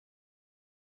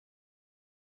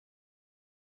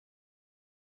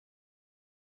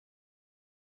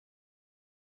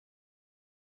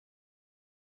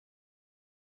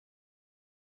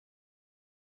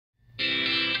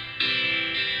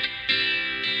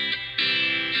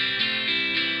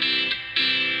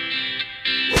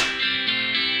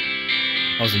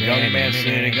I was a young man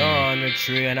sitting on a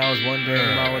tree, and I was wondering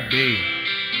how I would be.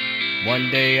 One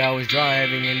day I was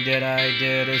driving, and I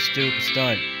did a stupid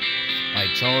stunt. I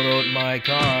totaled my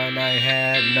car, and I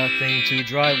had nothing to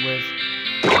drive with.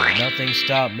 Nothing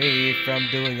stopped me from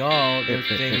doing all the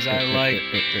things I like.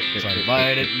 So I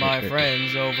invited my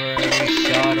friends over, and we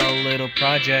shot a little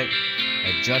project.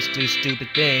 I just do stupid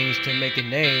things to make a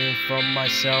name for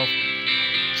myself.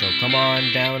 So come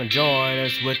on down and join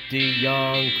us with the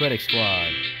Young Critic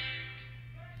Squad.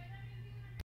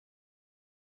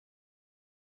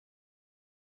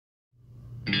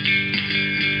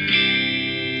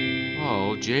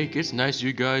 Oh, Jake, it's nice of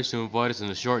you guys to invite us on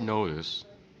a short notice.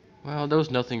 Well, there was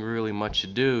nothing really much to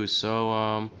do,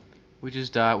 so, we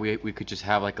just thought we could just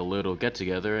have like a little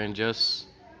get-together and just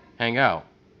hang out.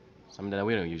 Something that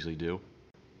we don't usually do.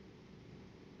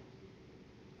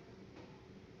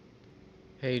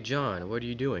 Hey, John, what are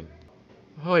you doing?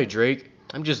 Oh, hey, Drake.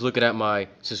 I'm just looking at my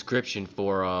subscription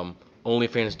for,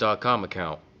 OnlyFans.com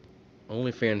account.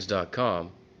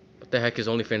 OnlyFans.com? What the heck is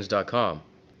OnlyFans.com?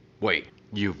 Wait,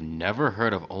 you've never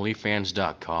heard of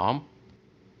OnlyFans.com?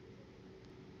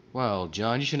 Well,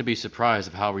 John, you shouldn't be surprised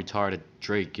of how retarded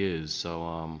Drake is,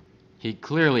 so, he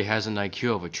clearly has an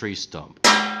IQ of a tree stump.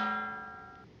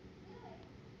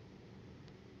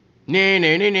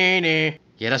 Nah.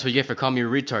 Yeah, that's what you get for calling me a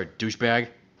retard, douchebag.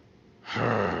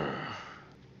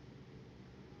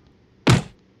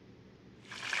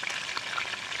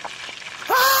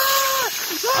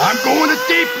 I'm going to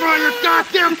deep fry your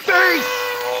goddamn face!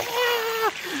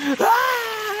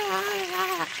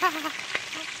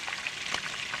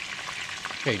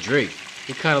 Hey, Drake,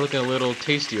 you're kind of looking a little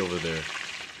tasty over there.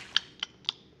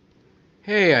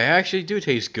 Hey, I actually do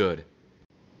taste good.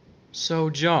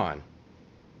 So, John,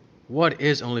 what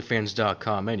is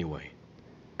OnlyFans.com anyway?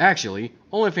 Actually,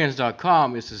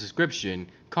 OnlyFans.com is a subscription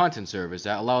content service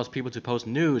that allows people to post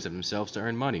nudes of themselves to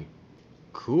earn money.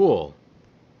 Cool.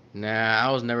 Nah, I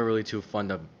was never really too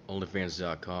fond of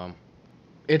OnlyFans.com.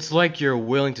 It's like you're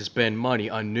willing to spend money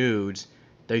on nudes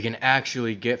that you can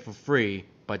actually get for free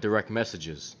by direct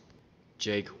messages.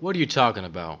 Jake, what are you talking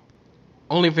about?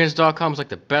 OnlyFans.com is like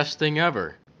the best thing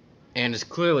ever. And it's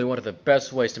clearly one of the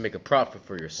best ways to make a profit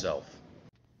for yourself.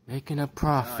 Making a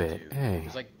profit, hey.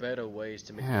 There's like better ways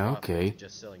to make Yeah, a profit okay. than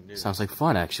just selling nudes. Sounds like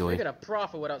fun, actually. Making a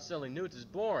profit without selling nudes is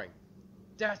boring.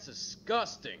 That's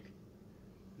disgusting.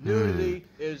 Nudity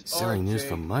is Selling art, nudes Jake.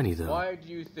 for money, though. Why do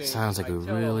you think Sounds like I a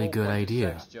tell really whole good bunch of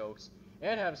idea. sex jokes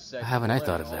and have sex Why haven't with I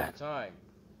thought women of all that? the time?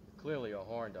 Clearly a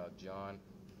horn dog, John.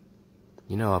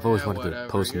 You know, I've always Yeah, wanted to whatever.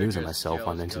 post You're news on just myself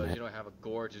on the jealous 'cause internet. You don't have a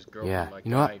gorgeous girlfriend Yeah, like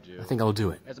you know what? I do. I think I'll do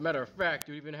it. As a matter of fact,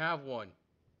 you even have one.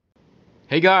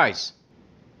 Hey guys,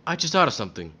 I just thought of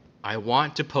something. I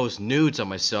want to post nudes on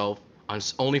myself on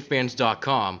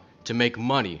OnlyFans.com to make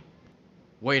money.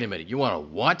 Wait a minute, you want a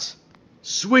what?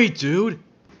 Sweet, dude!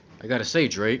 I gotta say,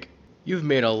 Drake, you've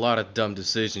made a lot of dumb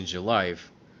decisions in your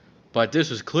life, but this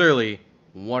was clearly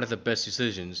one of the best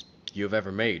decisions you've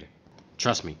ever made.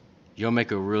 Trust me, you'll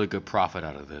make a really good profit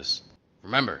out of this.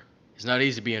 Remember, it's not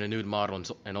easy being a nude model on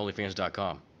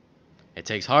OnlyFans.com. It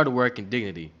takes hard work and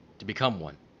dignity to become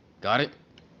one. Got it?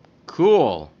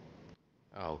 Cool.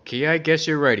 Okay, I guess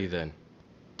you're ready then.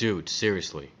 Dude,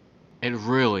 seriously. It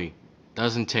really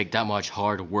doesn't take that much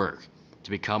hard work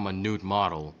to become a nude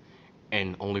model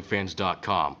in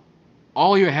OnlyFans.com.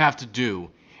 All you have to do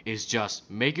is just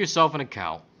make yourself an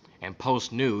account and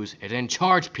post nudes and then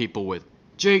charge people with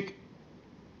Jake.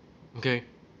 Okay?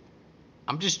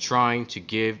 I'm just trying to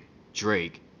give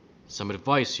Drake some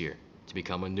advice here to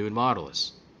become a nude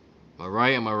modelist. Am I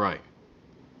right? Am I right?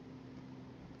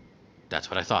 That's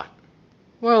what I thought.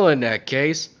 Well, in that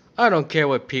case, I don't care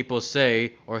what people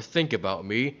say or think about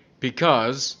me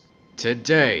because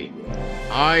today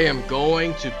I am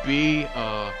going to be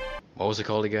what was it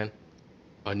called again?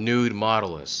 A nude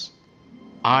modelist.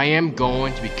 I am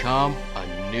going to become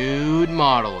a nude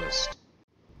modelist.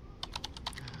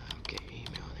 Okay,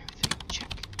 email and everything, check.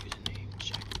 Username,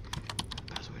 check.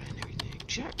 Password and everything,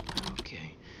 check.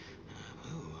 Okay.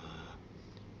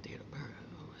 Date of birth.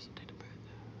 Oh, what's the date of birth?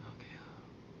 Okay.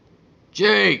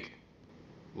 Jake!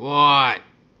 What?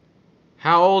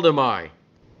 How old am I?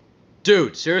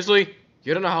 Dude, seriously?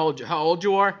 You don't know how old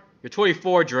you are? You're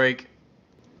 24, Drake.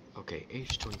 Okay,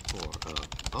 age 24.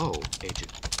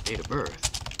 Date of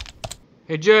birth.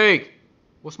 Hey, Jake!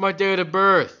 What's my date of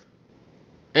birth?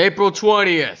 April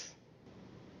 20th.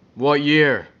 What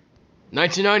year?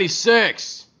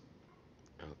 1996!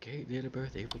 Okay, date of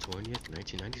birth, April 20th,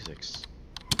 1996.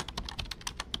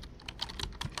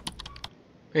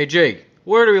 Hey, Jake,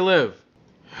 where do we live?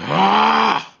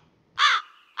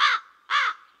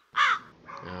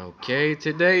 Okay,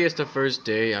 today is the first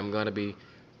day I'm gonna be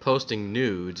posting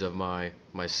nudes of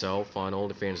myself on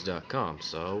OnlyFans.com.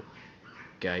 So,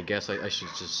 I guess I should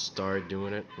just start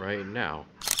doing it right now.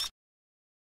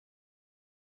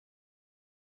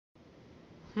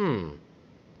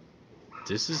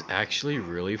 This is actually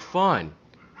really fun.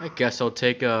 I guess I'll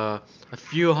take a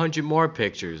few hundred more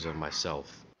pictures of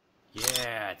myself.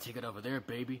 Yeah, take it over there,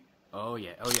 baby. Oh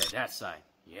yeah, that side.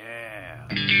 Yeah.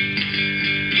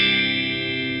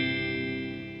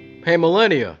 Hey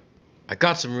Millennia, I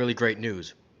got some really great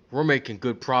news. We're making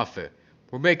good profit.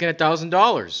 We're making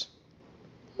 $1,000.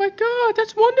 My God,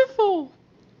 that's wonderful.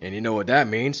 And you know what that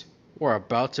means? We're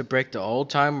about to break the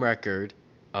all-time record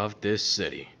of this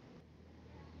city.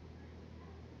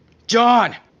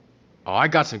 John! Oh, I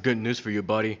got some good news for you,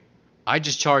 buddy. I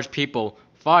just charged people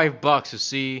 $5 to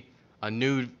see a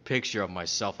nude picture of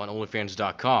myself on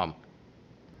OnlyFans.com.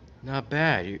 Not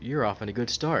bad. You're off on a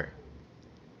good start.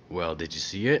 Well, did you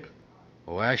see it?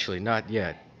 Oh, actually, not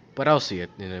yet. But I'll see it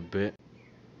in a bit.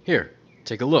 Here,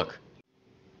 take a look.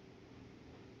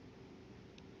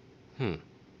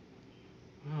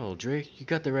 Well, Drake, you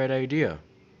got the right idea.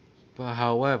 But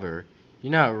however,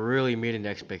 you're not really meeting the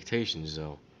expectations,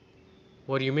 though.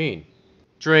 What do you mean?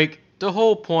 Drake, the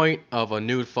whole point of a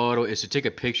nude photo is to take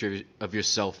a picture of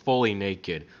yourself fully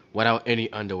naked, without any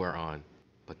underwear on.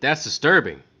 But that's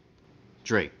disturbing.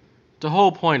 Drake, the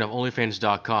whole point of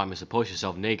OnlyFans.com is to post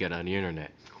yourself naked on the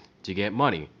internet to get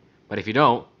money. But if you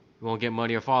don't, you won't get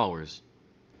money or followers.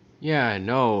 Yeah, I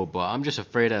know, but I'm just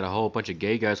afraid that a whole bunch of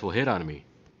gay guys will hit on me.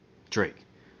 Drake,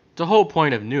 the whole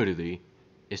point of nudity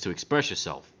is to express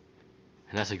yourself.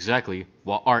 And that's exactly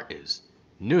what art is.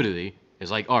 Nudity is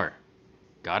like art.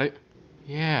 Got it?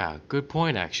 Yeah, good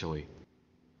point actually.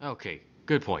 Okay,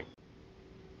 good point.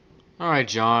 Alright,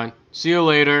 John. See you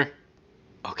later.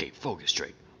 Okay, focus,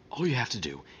 Drake. All you have to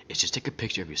do is just take a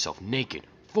picture of yourself naked,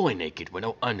 fully naked, with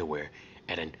no underwear,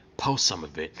 and then post some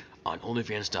of it on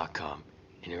OnlyFans.com,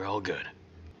 and you're all good.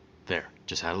 There,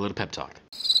 just had a little pep talk.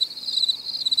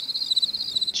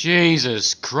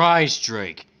 Jesus Christ,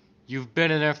 Drake. You've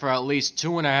been in there for at least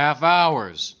 2.5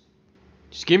 hours.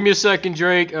 Just give me a second,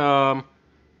 Drake.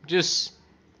 Just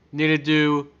need to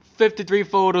do 53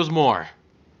 photos more.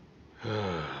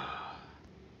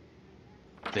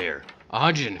 There,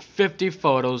 150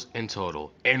 photos in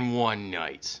total in one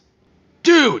night.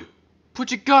 Dude,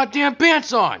 put your goddamn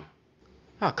pants on!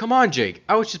 Oh, come on, Jake.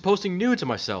 I was just posting nudes of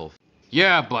myself.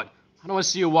 Yeah, but I don't want to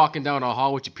see you walking down a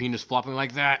hall with your penis flopping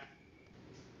like that.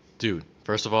 Dude,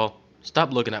 first of all,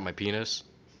 stop looking at my penis.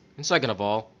 And second of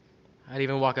all, I didn't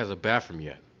even walk out of the bathroom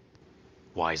yet.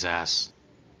 Wise ass.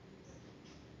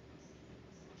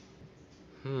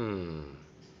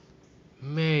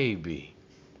 Maybe.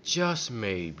 Just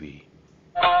maybe.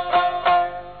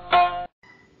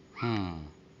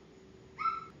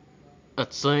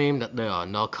 It seems that there are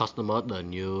no customers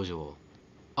than usual.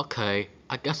 Okay,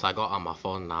 I guess I got on my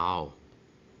phone now.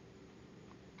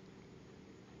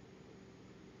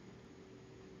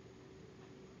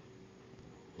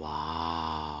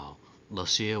 Wow, the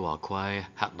silver quay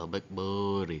had the big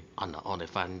booty on the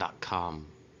OnlyFans.com.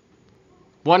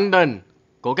 London,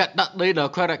 go get that leader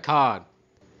credit card.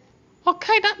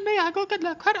 Okay, that's me. I go get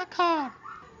the credit card.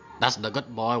 That's the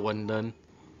good boy, London.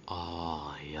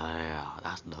 Oh yeah,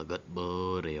 that's the good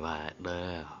booty right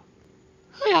there.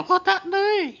 Hey, I got that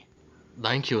knee.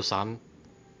 Thank you, son.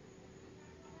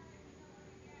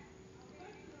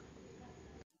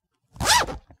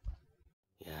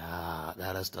 Yeah,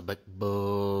 that is the big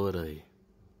booty.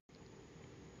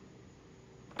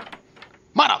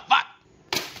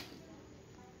 Motherfucker!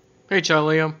 Hey,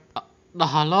 Charlie.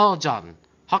 Hello, John.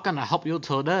 How can I help you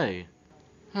today?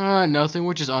 Nothing.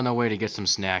 We're just on our way to get some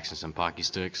snacks and some Pocky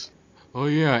Sticks. Oh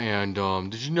yeah, and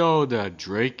did you know that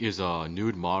Drake is a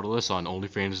nude modelist on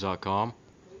OnlyFans.com?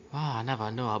 Wow, I never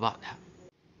knew about that.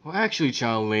 Well, actually,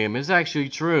 Charlie, it's actually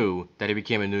true that he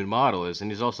became a nude modelist,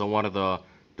 and he's also one of the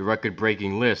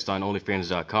record-breaking lists on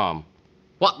OnlyFans.com.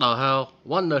 What the hell?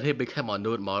 When did he become a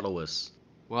nude modelist?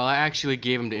 Well, I actually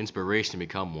gave him the inspiration to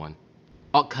become one.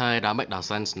 Okay, that makes no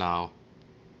sense now.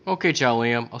 Okay,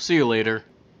 Charlie, I'll see you later.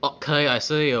 Okay, I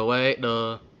see you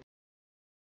later.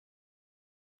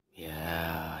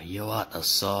 Yeah, you are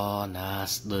so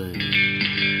nasty.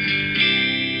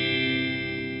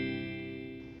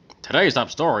 Today's top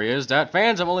story is that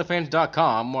fans of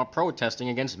OnlyFans.com are protesting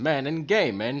against men and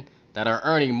gay men that are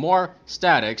earning more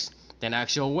statics than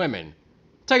actual women.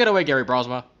 Take it away, Gary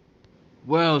Brosma.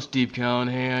 Well, Steve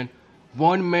Callahan,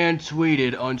 one man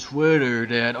tweeted on Twitter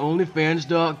that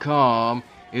OnlyFans.com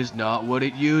is not what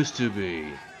it used to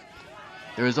be.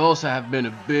 There has also have been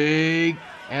a big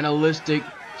analytic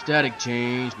Static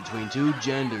change between two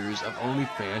genders of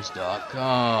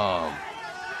OnlyFans.com.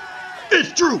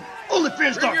 It's true!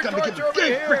 OnlyFans.com became a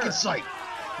gay freaking site!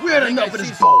 We had enough of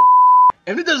this bull!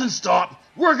 If it doesn't stop,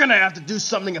 we're gonna have to do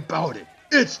something about it.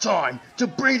 It's time to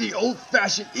bring the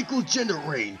old-fashioned equal gender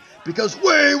reign, because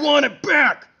we want it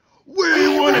back!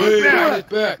 We want it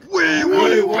back! We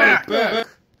want it back!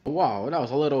 Wow, that was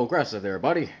a little aggressive there,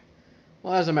 buddy.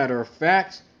 Well, as a matter of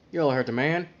fact, you all heard the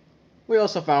man. We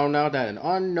also found out that an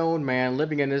unknown man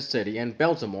living in this city in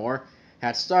Baltimore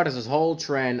had started this whole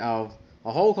trend of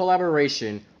a whole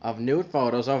collaboration of nude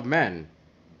photos of men.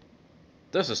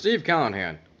 This is Steve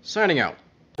Callahan, signing out.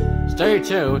 Stay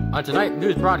tuned on tonight's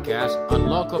news broadcast on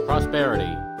local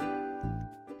prosperity.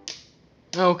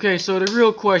 Okay, so the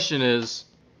real question is,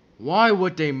 why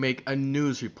would they make a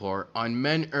news report on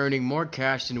men earning more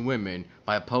cash than women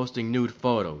by posting nude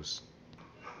photos?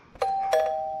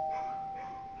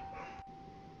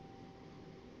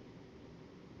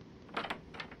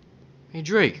 Hey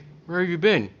Drake, where have you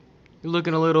been? You're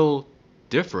looking a little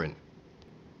different.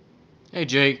 Hey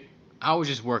Jake, I was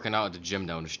just working out at the gym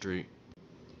down the street.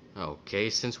 Okay,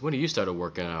 since when have you started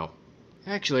working out?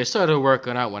 Actually, I started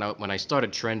working out when I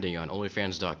started trending on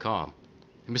OnlyFans.com.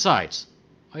 And besides,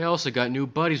 I also got new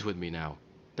buddies with me now.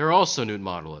 They're also nude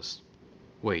modelists.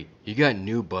 Wait, you got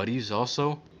new buddies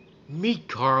also? Meet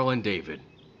Carl and David.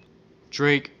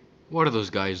 Drake, what are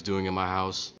those guys doing in my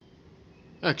house?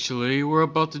 Actually, we're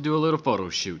about to do a little photo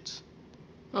shoot.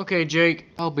 Okay, Jake,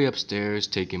 I'll be upstairs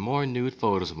taking more nude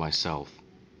photos of myself.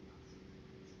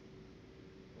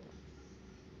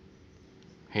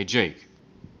 Hey Jake,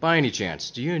 by any chance,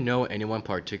 do you know anyone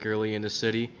particularly in the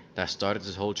city that started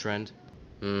this whole trend?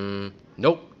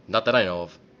 Nope, not that I know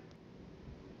of.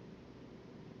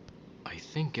 I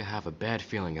think I have a bad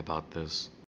feeling about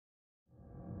this.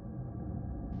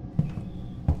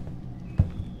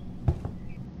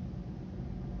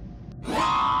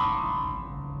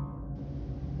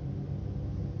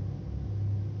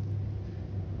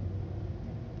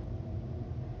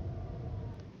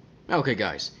 Okay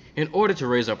guys, in order to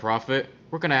raise our profit,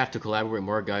 we're gonna have to collaborate with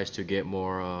more guys to get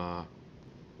more,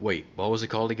 wait, what was it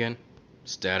called again?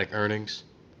 Static earnings?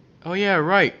 Oh yeah,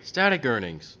 right, static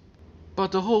earnings.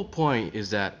 But the whole point is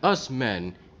that us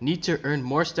men need to earn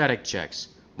more static checks,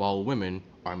 while women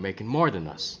are making more than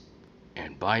us.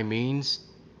 And by means,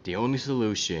 the only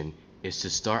solution is to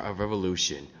start a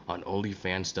revolution on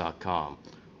OnlyFans.com,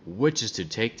 which is to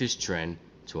take this trend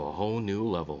to a whole new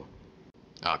level.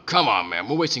 Oh, come on, man.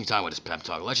 We're wasting time with this pep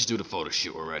talk. Let's just do the photo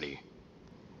shoot already.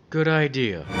 Good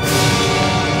idea.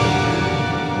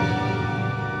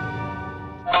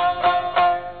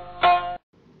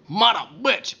 Mother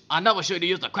bitch! I never should have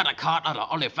used the credit card on the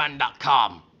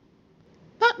OnlyFans.com.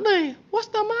 Dudley, what's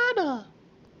the matter?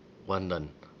 Wyndon,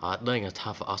 I think it's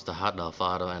time for us to have the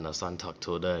father and the son talk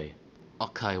today.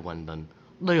 Okay, Wyndon.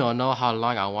 Do you know how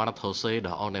long I wanted to see the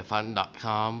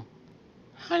OnlyFans.com?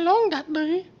 How long,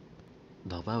 Dudley?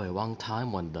 The very long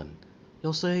time, Wyndon.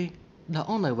 You see, the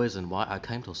only reason why I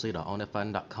came to see the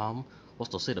OnlyFans.com was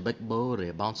to see the big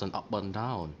booty bouncing up and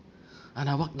down. And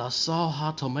I worked so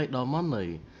hard to make the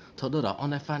money to do the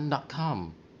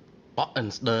OnlyFans.com. But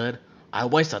instead, I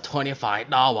wasted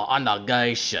 $25 on the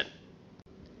gay shit.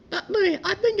 Dudley,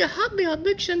 I think you have the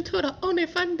addiction to the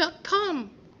OnlyFans.com.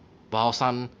 Well,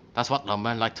 son, that's what the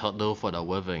men like to do for the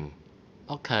living.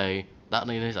 Okay, that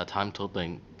needs a time to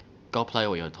think. Go play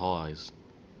with your toys.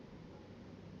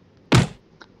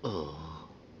 Ugh.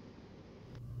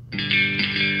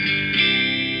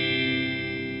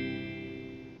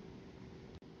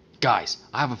 Guys,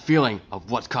 I have a feeling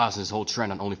of what's causing this whole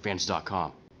trend on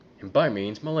OnlyFans.com. And by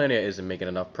means, Melania isn't making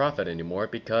enough profit anymore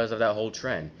because of that whole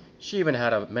trend. She even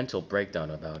had a mental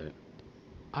breakdown about it.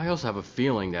 I also have a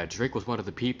feeling that Drake was one of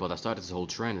the people that started this whole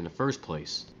trend in the first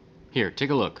place. Here, take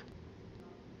a look.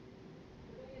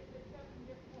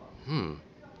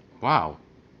 Wow,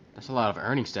 that's a lot of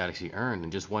earning status he earned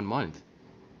in just 1 month.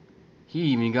 He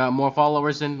even got more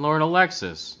followers than Lauren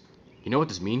Alexis. You know what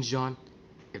this means, John?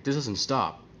 If this doesn't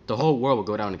stop, the whole world will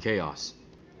go down in chaos.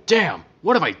 Damn,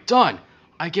 what have I done?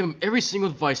 I gave him every single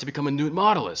advice to become a nude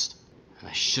modelist. And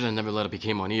I should have never let it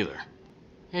become one either.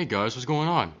 Hey guys, what's going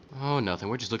on? Oh, nothing,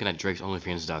 we're just looking at Drake's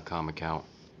OnlyFans.com account.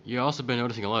 You also been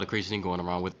noticing a lot of crazy things going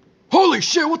around with... Holy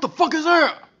shit, what the fuck is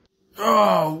that?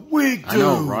 Oh, we do. I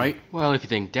know, right? Well, if you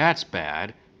think that's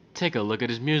bad, take a look at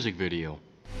his music video.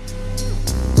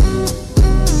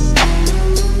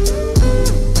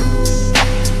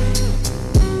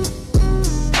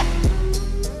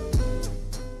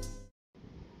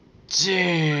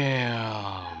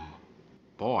 Damn!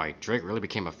 Boy, Drake really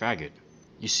became a faggot.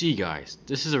 You see, guys,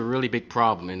 this is a really big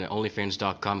problem in the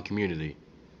OnlyFans.com community.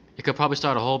 It could probably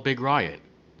start a whole big riot.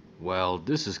 Well,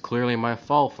 this is clearly my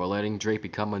fault for letting Drake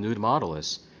become a nude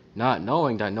modelist, not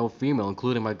knowing that no female,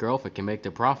 including my girlfriend, can make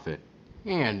the profit.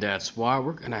 And that's why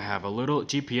we're gonna have a little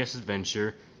GPS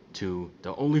adventure to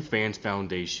the OnlyFans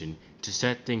Foundation to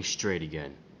set things straight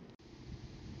again.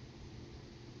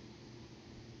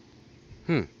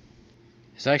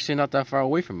 It's actually not that far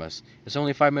away from us. It's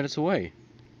only 5 minutes away.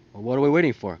 Well, what are we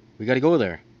waiting for? We gotta go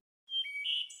there.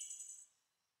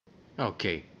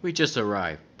 Okay, we just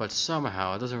arrived, but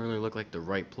somehow it doesn't really look like the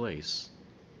right place.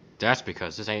 That's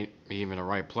because this ain't even the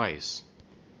right place.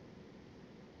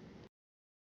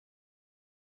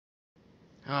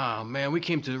 Ah, man, we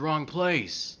came to the wrong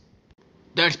place.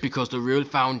 That's because the real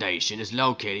foundation is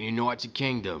located in the United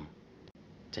Kingdom.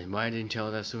 Then why didn't you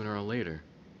tell that sooner or later?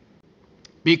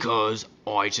 Because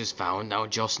I just found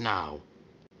out just now.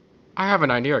 I have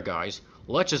an idea, guys.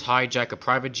 Let's just hijack a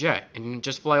private jet and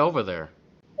just fly over there.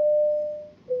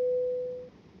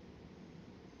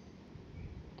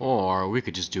 Or we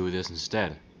could just do this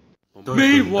instead.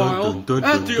 Meanwhile, at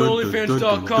the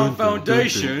OnlyFans.com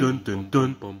Foundation.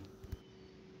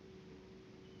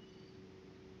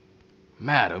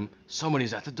 Madam, someone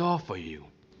is at the door for you.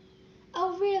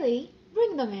 Oh, really?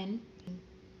 Bring them in.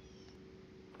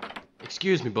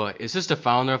 Excuse me, but is this the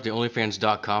founder of the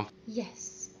OnlyFans.com?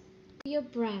 Yes. Olivia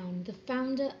Brown, the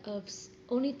founder of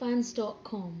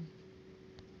OnlyFans.com.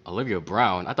 Olivia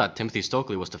Brown? I thought Timothy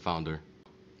Stokely was the founder.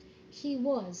 He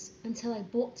was, until I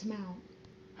bought him out.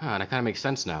 That kinda makes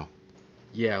sense now.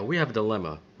 Yeah, we have a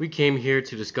dilemma. We came here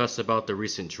to discuss about the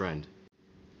recent trend.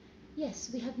 Yes,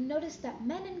 we have noticed that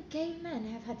men and gay men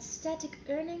have had static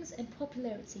earnings and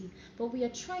popularity, but we are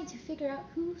trying to figure out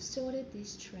who started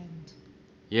this trend.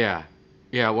 Yeah,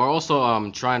 we're also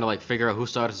trying to figure out who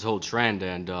started this whole trend,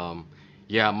 and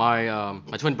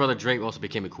my twin brother Drake also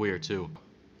became a queer too.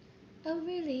 Oh,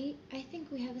 really? I think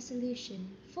we have a solution.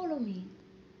 Follow me.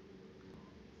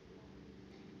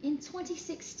 In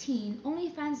 2016,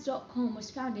 OnlyFans.com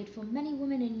was founded for many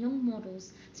women and young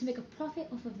models to make a profit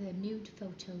off of their nude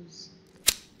photos.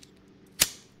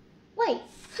 Wait,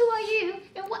 who are you?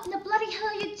 And what in the bloody hell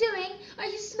are you doing? Are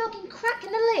you smoking crack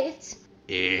in the lift?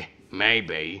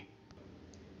 Maybe.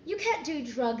 You can't do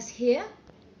drugs here.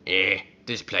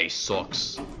 This place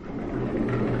sucks.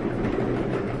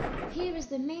 Here is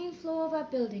the main floor of our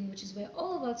building, which is where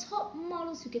all of our top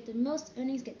models who get the most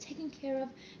earnings get taken care of,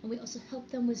 and we also help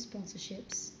them with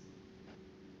sponsorships.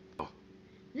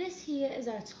 This here is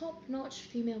our top-notch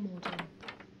female model.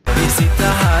 Vi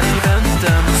sitter här i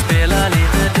väntan och spelar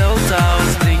lite Dota och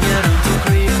springer runt och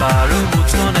creepar och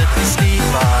motståndet vi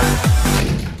slipar.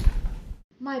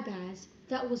 My bad,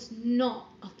 that was not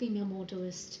a female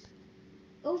modelist.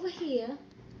 Over here,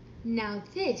 now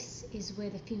this is where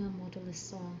the female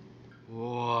modelists are.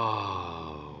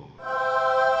 Whoa.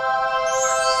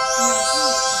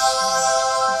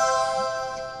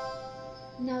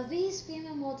 Now these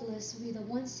female modelists will be the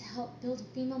ones to help build a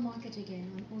female market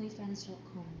again on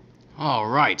OnlyFans.com.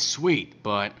 Alright, sweet,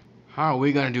 but how are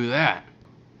we gonna do that?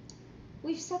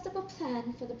 We've set up a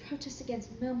plan for the protest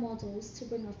against male models to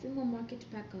bring our female market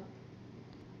back up.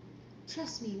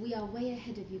 Trust me, we are way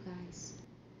ahead of you guys.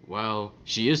 Well,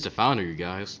 she is the founder, you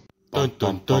guys. Dun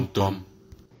dun dun dun.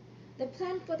 The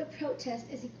plan for the protest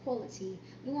is equality.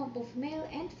 We want both male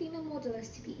and female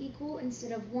modelists to be equal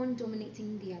instead of one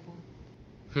dominating the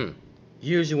other.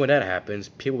 Usually when that happens,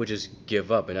 people would just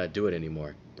give up and not do it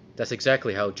anymore. That's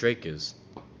exactly how Drake is.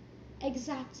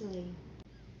 Exactly.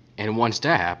 And once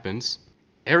that happens,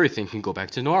 everything can go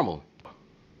back to normal.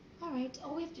 Alright,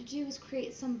 all we have to do is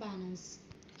create some banners.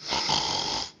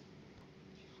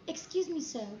 Excuse me,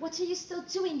 sir, what are you still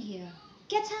doing here?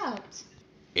 Get out!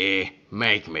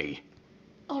 Make me.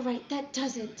 Alright, that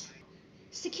does it.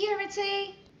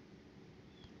 Security!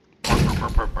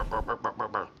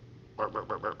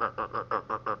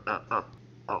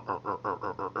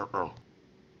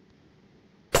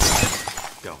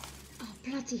 Go. Oh,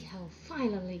 bloody hell,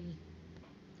 finally.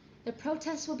 The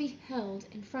protest will be held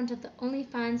in front of the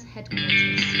OnlyFans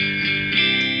headquarters.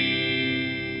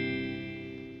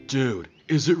 Dude,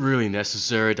 is it really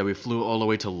necessary that we flew all the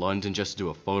way to London just to do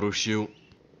a photo shoot?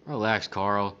 Relax,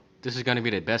 Carl. This is gonna be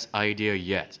the best idea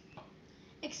yet.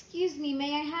 Excuse me,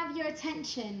 may I have your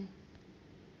attention?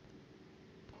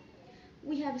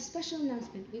 We have a special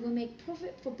announcement. We will make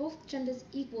profit for both genders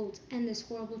equal to end this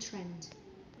horrible trend.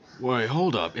 Wait,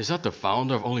 hold up. Is that the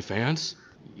founder of OnlyFans?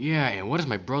 Yeah, and what is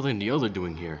my brother and the other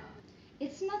doing here?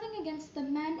 It's nothing against the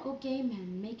men or gay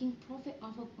men making profit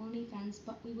off of OnlyFans,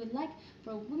 but we would like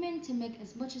for women to make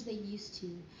as much as they used to,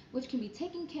 which can be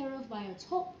taken care of by our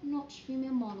top-notch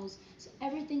female models, so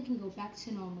everything can go back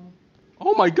to normal.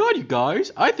 Oh my god, you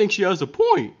guys, I think she has a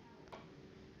point.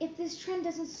 If this trend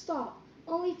doesn't stop,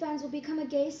 OnlyFans will become a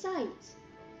gay site.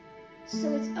 So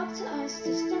it's up to us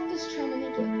to stop this trend and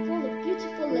make it full of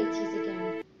beautiful ladies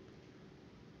again.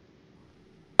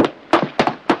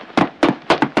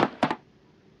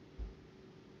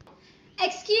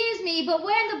 Excuse me, but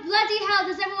where in the bloody hell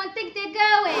does everyone think they're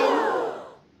going?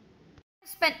 I've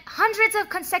spent hundreds of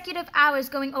consecutive hours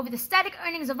going over the static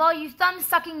earnings of all you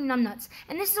thumb-sucking numbnuts.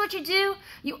 And this is what you do?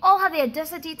 You all have the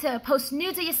audacity to post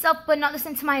nudes of yourself but not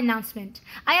listen to my announcement.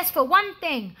 I asked for one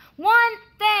thing. One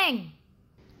thing!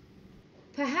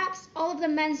 Perhaps all of the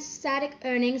men's static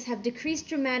earnings have decreased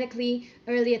dramatically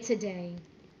earlier today.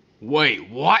 Wait,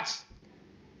 what?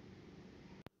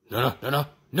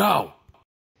 No!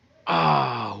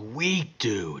 Ah, weak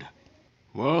dude.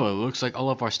 Well, it looks like all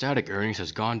of our static earnings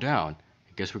has gone down.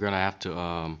 I guess we're gonna have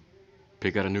to,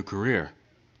 pick out a new career.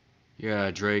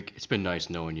 Yeah, Drake, it's been nice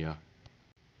knowing you.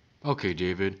 Okay,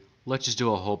 David, let's just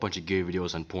do a whole bunch of gay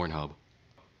videos on Pornhub.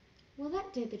 Well,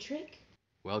 that did the trick.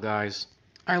 Well, guys,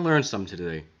 I learned something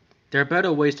today. There are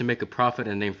better ways to make a profit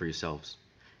and a name for yourselves.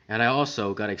 And I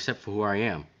also gotta accept for who I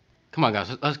am. Come on,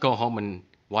 guys, let's go home and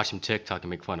watch some TikTok and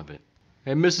make fun of it.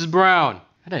 Hey, Mrs. Brown,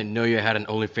 I didn't know you had an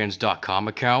OnlyFans.com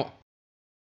account.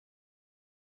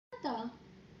 What the?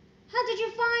 How did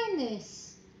you find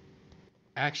this?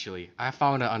 Actually, I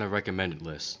found it on a recommended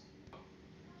list.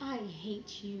 I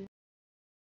hate you.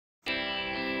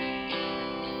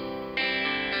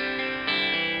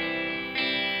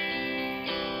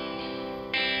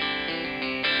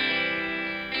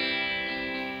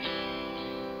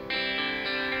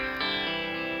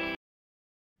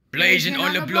 Blazing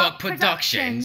on the Block Production.